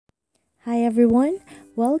Hi everyone,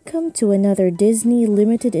 welcome to another Disney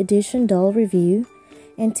Limited Edition doll review,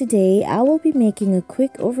 and today I will be making a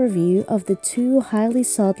quick overview of the two highly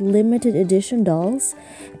sought limited edition dolls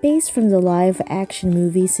based from the live action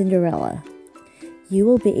movie Cinderella. You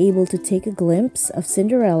will be able to take a glimpse of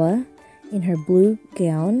Cinderella in her blue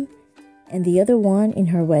gown and the other one in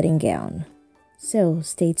her wedding gown. So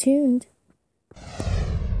stay tuned.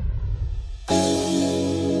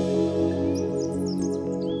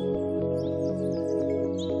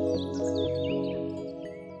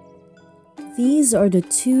 These are the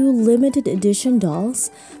two limited edition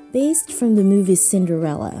dolls based from the movie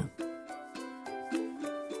Cinderella.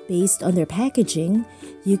 Based on their packaging,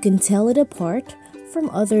 you can tell it apart from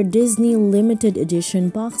other Disney limited edition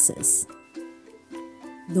boxes.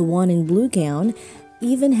 The one in blue gown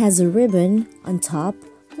even has a ribbon on top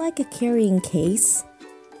like a carrying case,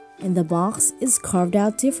 and the box is carved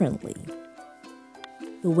out differently.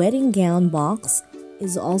 The wedding gown box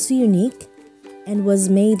is also unique and was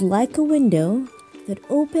made like a window that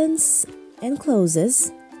opens and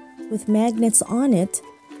closes with magnets on it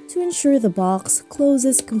to ensure the box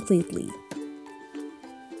closes completely.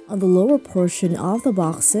 On the lower portion of the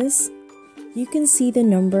boxes, you can see the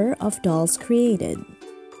number of dolls created.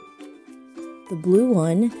 The blue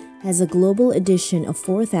one has a global edition of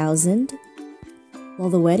 4,000, while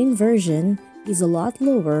the wedding version is a lot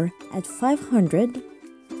lower at 500,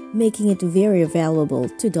 making it very valuable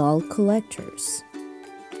to doll collectors.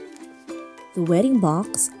 The wedding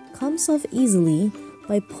box comes off easily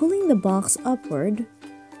by pulling the box upward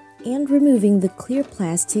and removing the clear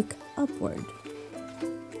plastic upward.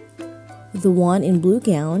 The one in blue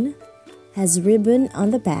gown has ribbon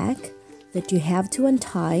on the back that you have to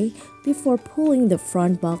untie before pulling the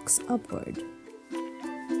front box upward.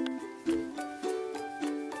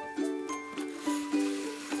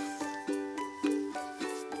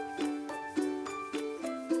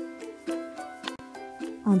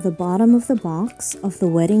 On the bottom of the box of the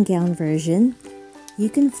wedding gown version, you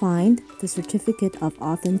can find the certificate of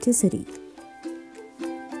authenticity,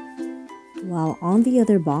 while on the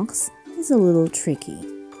other box is a little tricky.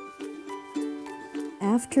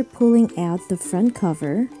 After pulling out the front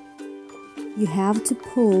cover, you have to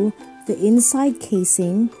pull the inside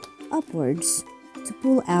casing upwards to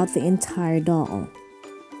pull out the entire doll.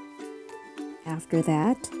 After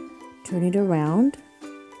that, turn it around,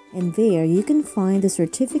 and there you can find the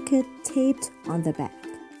certificate taped on the back.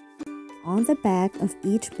 On the back of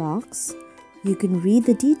each box, you can read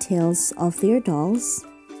the details of their dolls,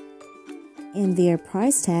 and their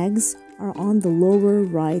price tags are on the lower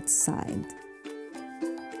right side.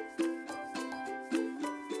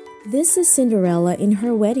 This is Cinderella in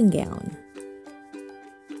her wedding gown.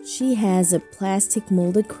 She has a plastic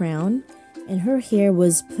molded crown, and her hair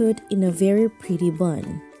was put in a very pretty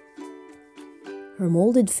bun. Her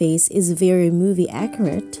molded face is very movie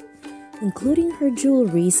accurate, including her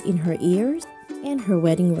jewelries in her ears and her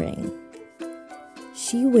wedding ring.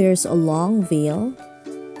 She wears a long veil,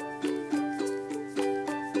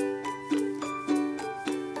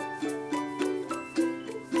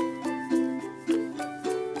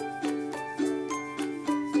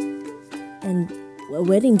 and a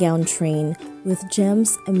wedding gown train with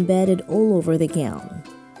gems embedded all over the gown.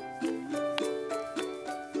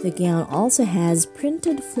 The gown also has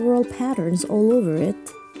printed floral patterns all over it,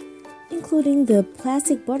 including the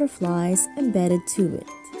plastic butterflies embedded to it.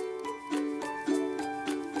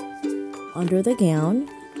 Under the gown,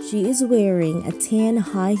 she is wearing a tan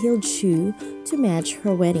high-heeled shoe to match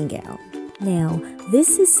her wedding gown. Now,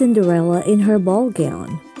 this is Cinderella in her ball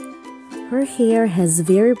gown. Her hair has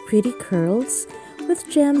very pretty curls with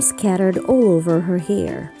gems scattered all over her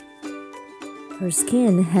hair. Her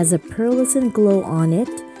skin has a pearlescent glow on it,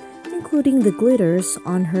 including the glitters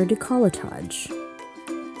on her décolletage.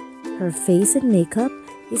 Her face and makeup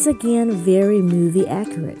is again very movie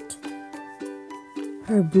accurate.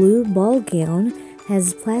 Her blue ball gown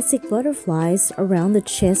has plastic butterflies around the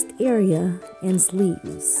chest area and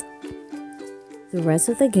sleeves. The rest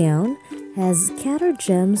of the gown has scattered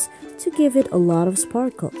gems to give it a lot of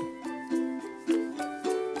sparkle.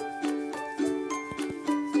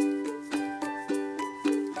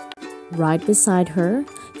 Right beside her,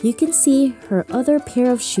 you can see her other pair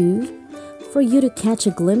of shoes for you to catch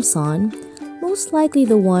a glimpse on, most likely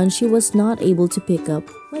the one she was not able to pick up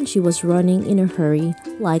when she was running in a hurry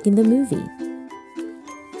like in the movie.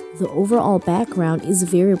 The overall background is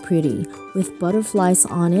very pretty with butterflies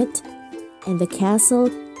on it, and the castle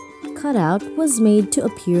cutout was made to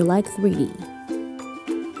appear like 3D.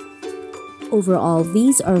 Overall,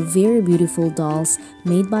 these are very beautiful dolls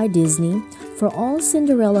made by Disney for all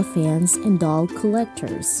Cinderella fans and doll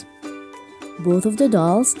collectors. Both of the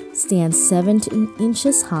dolls stand 17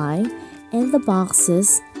 inches high, and the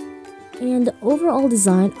boxes and overall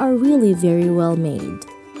design are really very well made.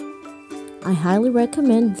 I highly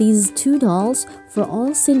recommend these two dolls for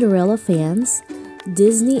all Cinderella fans,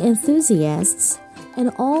 Disney enthusiasts,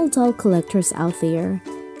 and all doll collectors out there,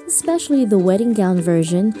 especially the wedding gown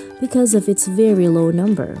version because of its very low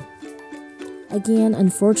number. Again,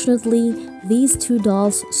 unfortunately, these two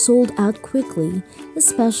dolls sold out quickly,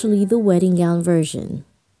 especially the wedding gown version.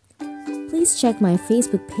 Please check my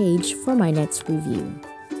Facebook page for my next review.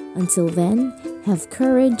 Until then, have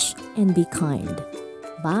courage and be kind.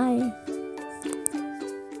 Bye!